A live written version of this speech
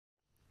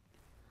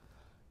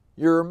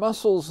Your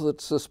muscles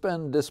that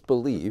suspend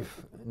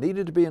disbelief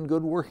needed to be in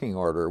good working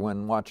order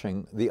when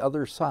watching The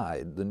Other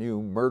Side, the new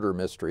murder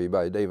mystery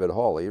by David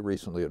Hawley,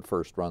 recently at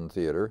First Run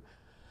Theater.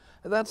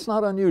 That's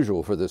not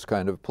unusual for this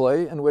kind of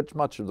play, in which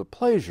much of the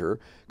pleasure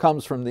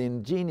comes from the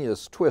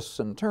ingenious twists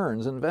and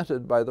turns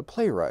invented by the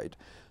playwright,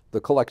 the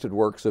collected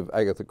works of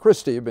Agatha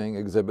Christie being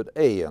Exhibit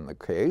A in the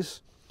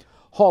case.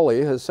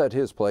 Hawley has set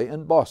his play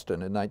in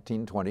Boston in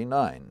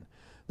 1929.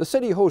 The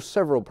city hosts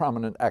several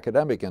prominent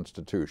academic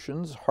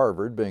institutions,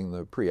 Harvard being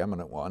the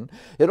preeminent one.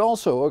 It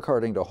also,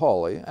 according to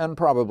Hawley, and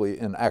probably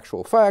in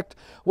actual fact,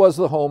 was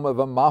the home of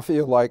a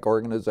mafia-like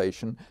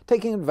organization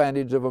taking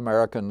advantage of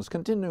Americans'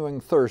 continuing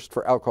thirst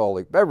for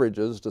alcoholic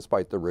beverages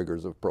despite the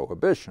rigors of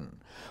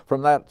Prohibition.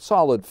 From that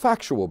solid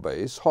factual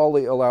base,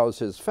 Hawley allows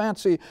his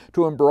fancy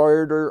to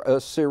embroider a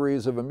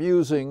series of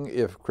amusing,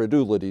 if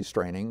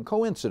credulity-straining,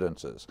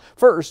 coincidences.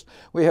 First,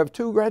 we have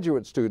two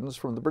graduate students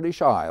from the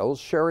British Isles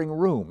sharing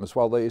rooms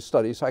while they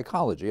study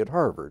psychology at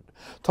Harvard.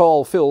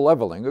 Tall Phil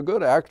Leveling, a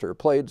good actor,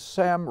 played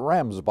Sam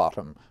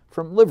Ramsbottom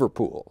from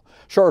Liverpool.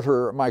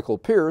 Shorter Michael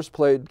Pearce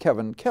played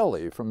Kevin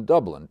Kelly from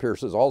Dublin.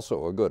 Pearce is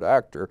also a good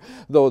actor,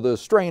 though the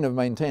strain of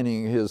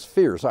maintaining his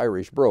fierce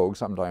Irish brogue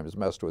sometimes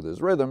messed with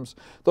his rhythms,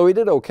 though he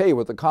did okay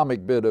with the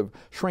comic bit of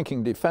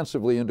shrinking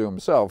defensively into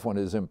himself when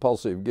his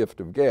impulsive gift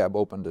of gab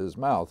opened his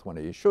mouth when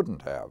he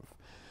shouldn't have.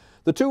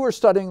 The two are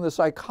studying the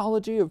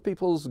psychology of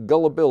people's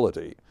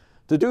gullibility.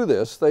 To do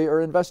this, they are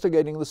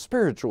investigating the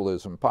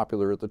spiritualism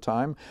popular at the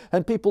time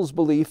and people's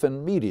belief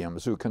in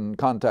mediums who can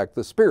contact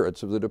the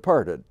spirits of the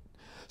departed.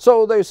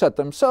 So they set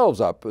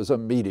themselves up as a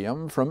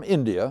medium from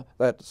India,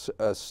 that's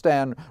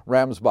Stan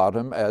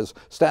Ramsbottom as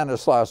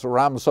Stanislas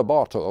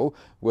Ramsabato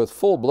with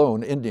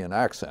full-blown Indian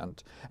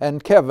accent,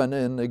 and Kevin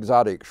in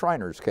exotic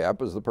Shriner's cap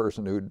as the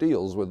person who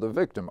deals with the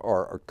victim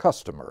or a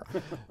customer,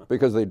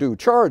 because they do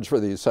charge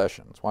for these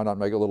sessions. Why not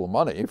make a little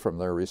money from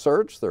their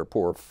research? They're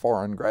poor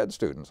foreign grad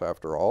students,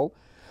 after all.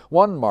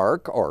 One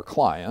mark, or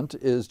client,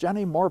 is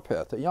Jenny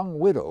Morpeth, a young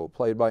widow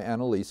played by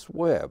Annalise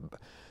Webb.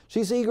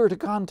 She's eager to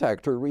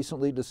contact her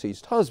recently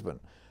deceased husband,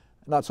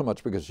 not so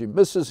much because she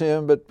misses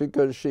him, but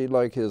because she'd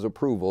like his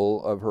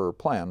approval of her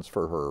plans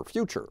for her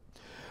future.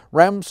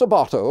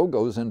 Ramsabato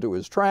goes into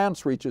his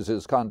trance, reaches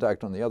his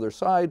contact on the other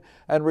side,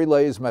 and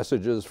relays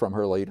messages from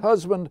her late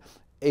husband,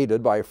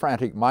 aided by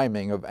frantic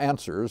miming of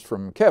answers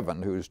from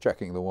Kevin, who's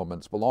checking the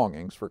woman's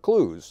belongings for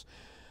clues.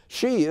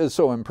 She is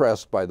so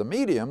impressed by the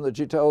medium that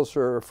she tells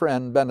her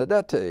friend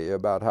Benedetti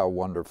about how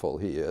wonderful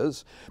he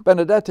is.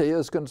 Benedetti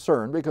is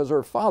concerned because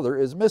her father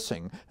is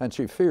missing, and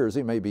she fears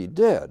he may be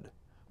dead.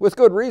 With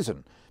good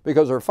reason,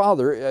 because her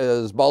father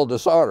is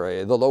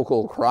Baldassare, the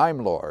local crime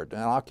lord,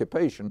 an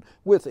occupation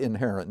with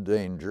inherent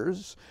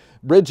dangers.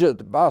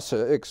 Bridget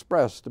Bassa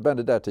expressed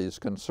Benedetti's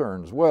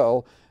concerns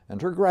well, and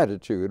her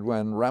gratitude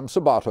when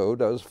Ramsabato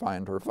does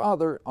find her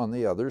father on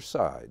the other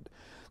side.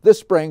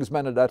 This brings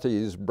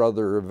Benedetti's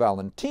brother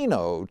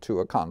Valentino to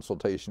a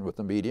consultation with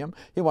the medium.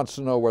 He wants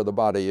to know where the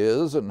body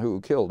is and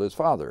who killed his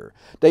father.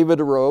 David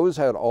Rose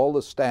had all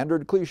the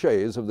standard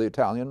cliches of the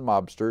Italian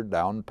mobster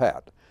down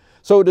pat.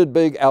 So did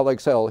big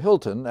Alex L.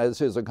 Hilton as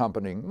his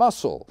accompanying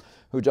muscle,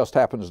 who just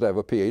happens to have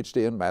a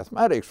PhD in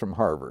mathematics from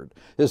Harvard.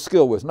 His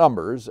skill with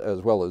numbers,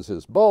 as well as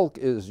his bulk,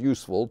 is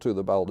useful to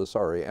the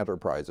Baldassare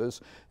enterprises,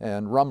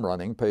 and rum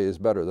running pays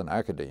better than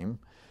academe.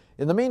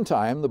 In the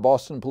meantime, the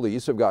Boston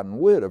police have gotten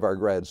wind of our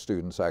grad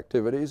students'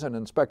 activities, and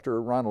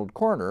Inspector Ronald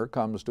Corner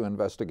comes to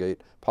investigate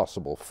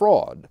possible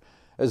fraud.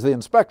 As the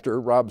inspector,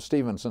 Rob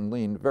Stevenson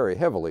leaned very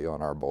heavily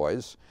on our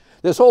boys.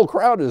 This whole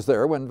crowd is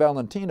there when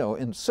Valentino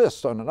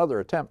insists on another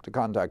attempt to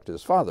contact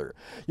his father.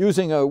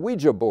 Using a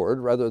Ouija board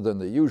rather than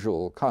the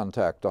usual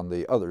contact on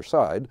the other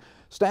side,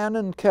 Stan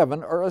and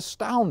Kevin are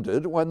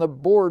astounded when the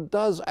board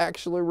does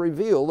actually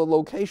reveal the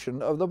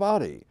location of the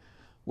body.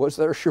 Was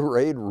their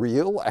charade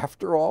real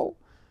after all?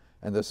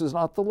 And this is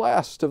not the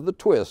last of the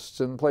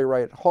twists in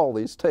playwright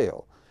Hawley's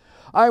tale.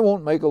 I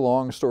won't make a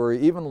long story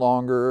even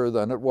longer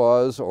than it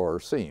was, or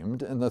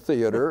seemed, in the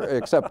theater,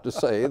 except to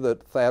say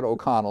that Thad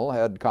O'Connell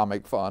had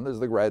comic fun as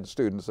the grad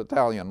student's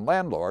Italian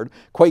landlord,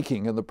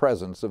 quaking in the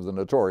presence of the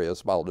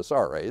notorious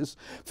Baldassares.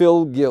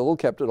 Phil Gill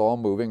kept it all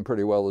moving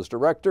pretty well as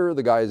director.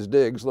 The guys'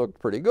 digs looked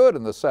pretty good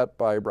in the set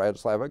by Brad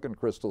Slavic and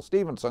Crystal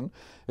Stevenson,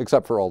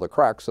 except for all the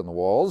cracks in the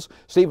walls.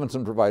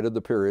 Stevenson provided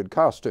the period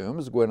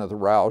costumes, Gwyneth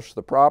Rausch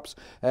the props,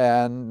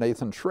 and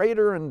Nathan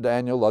Schrader and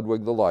Daniel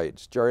Ludwig the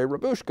lights. Jerry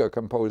Rabushka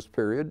composed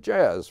period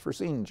jazz for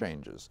scene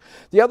changes.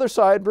 The other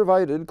side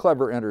provided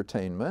clever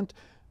entertainment,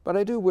 but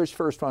I do wish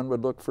First Run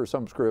would look for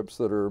some scripts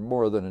that are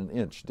more than an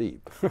inch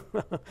deep.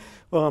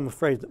 Well, I'm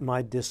afraid that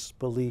my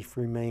disbelief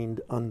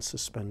remained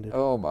unsuspended.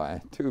 Oh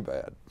my, too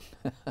bad.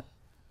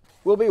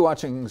 We'll be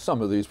watching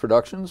some of these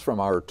productions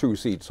from our 2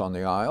 seats on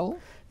the aisle.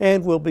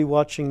 And we'll be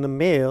watching the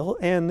mail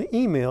and the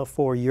email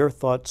for your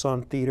thoughts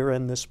on theater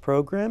and this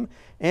program,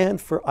 and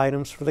for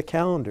items for the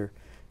calendar.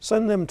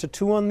 Send them to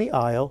 2 on the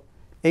aisle,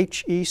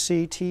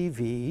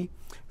 HECTV,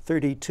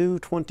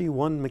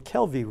 3221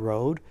 McKelvey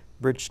Road,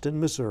 Bridgeton,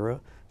 Missouri,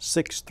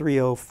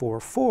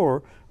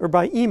 63044 or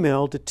by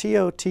email to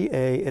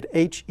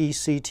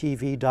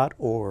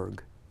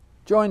tota@hectv.org.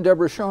 Join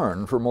Deborah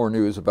Sharn for more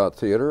news about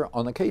theater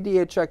on the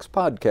KDHX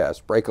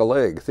podcast, Break a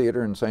Leg,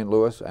 Theater in St.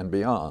 Louis and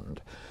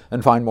Beyond.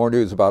 And find more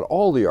news about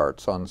all the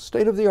arts on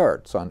State of the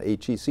Arts on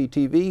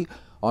HECTV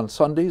on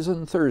Sundays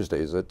and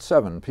Thursdays at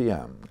 7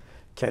 p.m.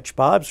 Catch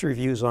Bob's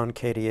reviews on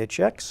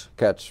KDHX.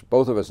 Catch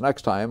both of us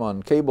next time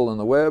on cable and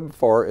the web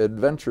for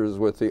adventures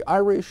with the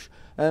Irish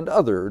and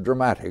other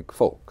dramatic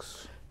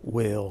folks.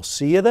 We'll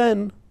see you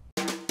then.